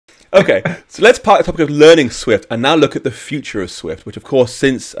Okay, so let's part the topic of learning Swift and now look at the future of Swift, which of course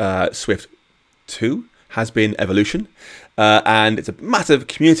since Swift 2 has been evolution, and it's a massive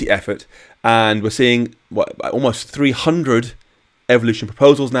community effort, and we're seeing almost 300 evolution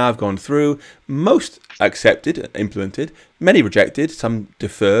proposals now have gone through, most accepted, implemented, many rejected, some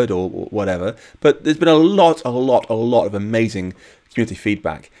deferred or whatever, but there's been a lot of amazing community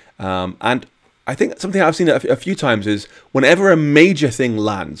feedback, and I think something I've seen a few times is whenever a major thing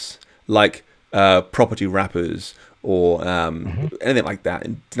lands, like property wrappers or anything like that,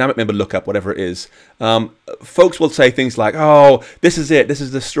 and dynamic member lookup, whatever it is, folks will say things like, "Oh, this is it. This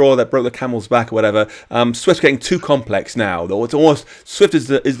is the straw that broke the camel's back," or whatever. Swift's getting too complex now. Though it's almost Swift is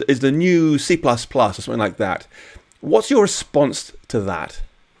the new C++ or something like that. What's your response to that?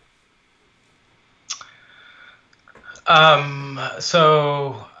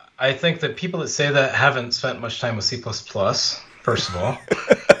 So I think that people that say that haven't spent much time with C++, first of all.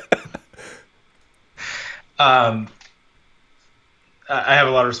 I have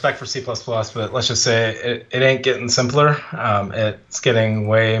a lot of respect for C++, but let's just say it ain't getting simpler. It's getting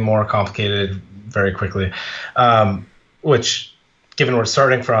way more complicated very quickly, which, given where it's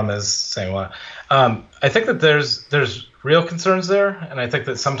starting from, is saying a lot. I think that there's real concerns there, and I think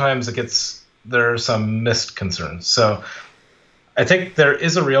that sometimes there are some missed concerns. So I think there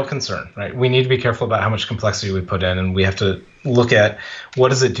is a real concern, right? We need to be careful about how much complexity we put in, and we have to look at what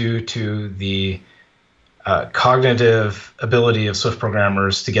does it do to the cognitive ability of Swift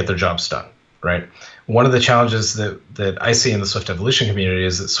programmers to get their jobs done, right? One of the challenges that I see in the Swift evolution community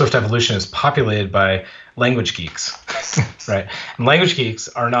is that Swift evolution is populated by language geeks, right? And language geeks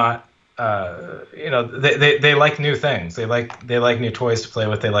are not, they like new things. They like new toys to play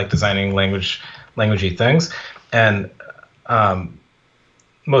with. They like designing languagey things, and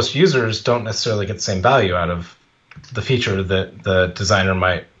most users don't necessarily get the same value out of the feature that the designer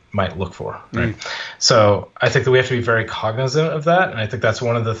might look for, right? So I think that we have to be very cognizant of that, and I think that's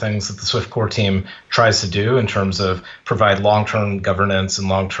one of the things that the Swift core team tries to do in terms of provide long-term governance and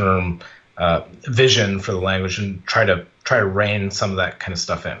long-term vision for the language, and try to rein some of that kind of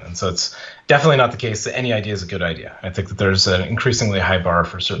stuff in. And so it's definitely not the case that any idea is a good idea. I think that there's an increasingly high bar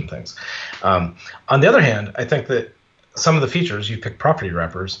for certain things. On the other hand, I think that some of the features, you pick property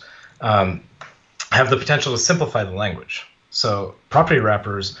wrappers, have the potential to simplify the language. So property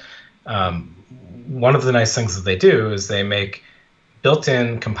wrappers, one of the nice things that they do is they make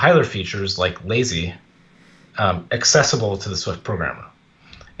built-in compiler features like lazy accessible to the Swift programmer.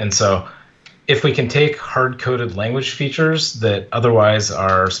 And so if we can take hard-coded language features that otherwise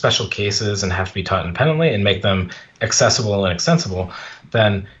are special cases and have to be taught independently and make them accessible and extensible,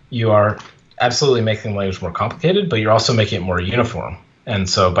 then you are absolutely making the language more complicated, but you're also making it more uniform. And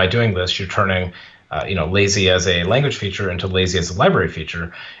so by doing this, you're turning lazy as a language feature into lazy as a library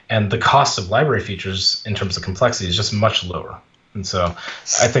feature. And the cost of library features in terms of complexity is just much lower. And so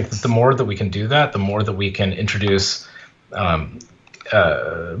I think that the more that we can do that, the more that we can introduce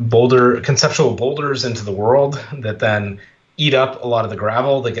conceptual boulders into the world that then eat up a lot of the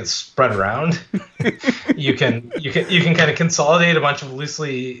gravel that gets spread around. you can kind of consolidate a bunch of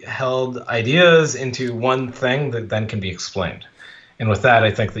loosely held ideas into one thing that then can be explained. And with that, I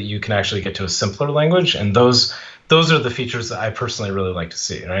think that you can actually get to a simpler language, and those are the features that I personally really like to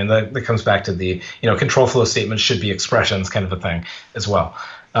see. Right? And that comes back to the control flow statements should be expressions kind of a thing as well.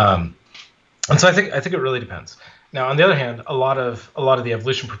 And so I think it really depends. Now, on the other hand, a lot of the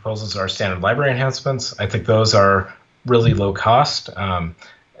evolution proposals are standard library enhancements. I think those are really low cost,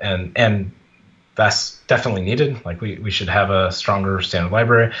 and that's definitely needed. Like we should have a stronger standard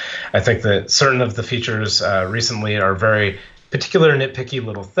library. I think that certain of the features recently are very particular nitpicky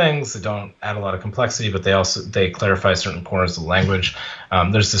little things that don't add a lot of complexity, but they clarify certain corners of the language.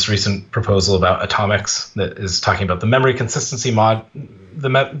 There's this recent proposal about atomics that is talking about the memory consistency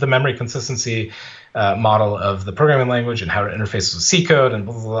model of the programming language and how it interfaces with C code and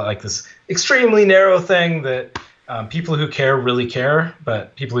blah, blah, blah, like this extremely narrow thing that people who care really care,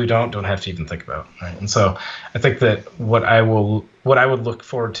 but people who don't have to even think about. Right? And so I think that what I would look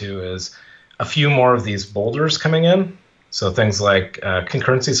forward to is a few more of these boulders coming in. So things like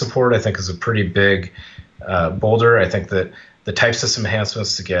concurrency support, I think, is a pretty big boulder. I think that the type system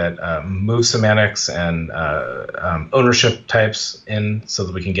enhancements to get move semantics and ownership types in so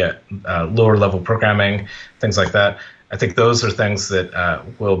that we can get lower level programming, things like that. I think those are things that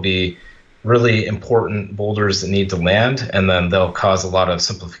will be really important boulders that need to land, and then they'll cause a lot of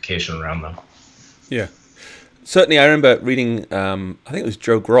simplification around them. Yeah. Certainly, I remember reading, I think it was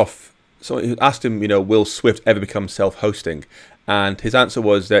Joe Groff, someone who asked him, will Swift ever become self-hosting? And his answer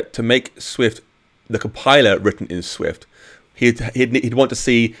was that to make Swift, the compiler written in Swift, he'd want to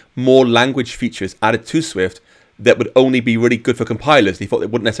see more language features added to Swift that would only be really good for compilers. He thought it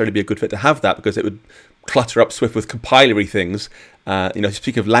wouldn't necessarily be a good fit to have that because it would clutter up Swift with compilery things.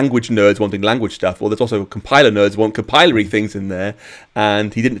 Speaking of language nerds wanting language stuff, well, there's also compiler nerds want compilery things in there,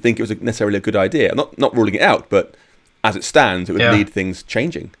 and he didn't think it was necessarily a good idea. I'm not ruling it out, but as it stands, it would lead things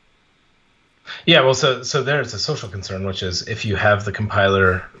changing. Yeah, well, so there's a social concern, which is if you have the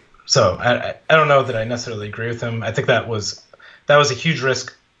compiler. So I don't know that I necessarily agree with him. I think that was a huge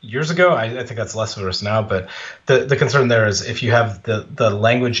risk years ago. I think that's less of a risk now. But the concern there is if you have the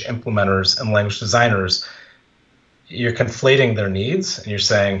language implementers and language designers, you're conflating their needs, and you're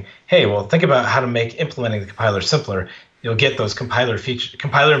saying, hey, well, think about how to make implementing the compiler simpler. You'll get those compiler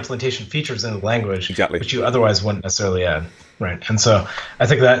implementation features in the language, which you otherwise wouldn't necessarily add. Right. And so I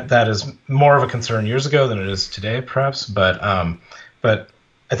think that is more of a concern years ago than it is today, perhaps. But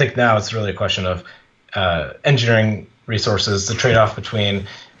I think now it's really a question of engineering resources, the trade-off between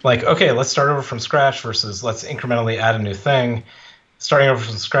like, okay, let's start over from scratch versus let's incrementally add a new thing. Starting over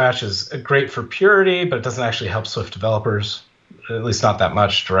from scratch is great for purity, but it doesn't actually help Swift developers, at least not that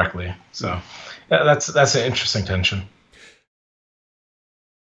much directly. So that's an interesting tension.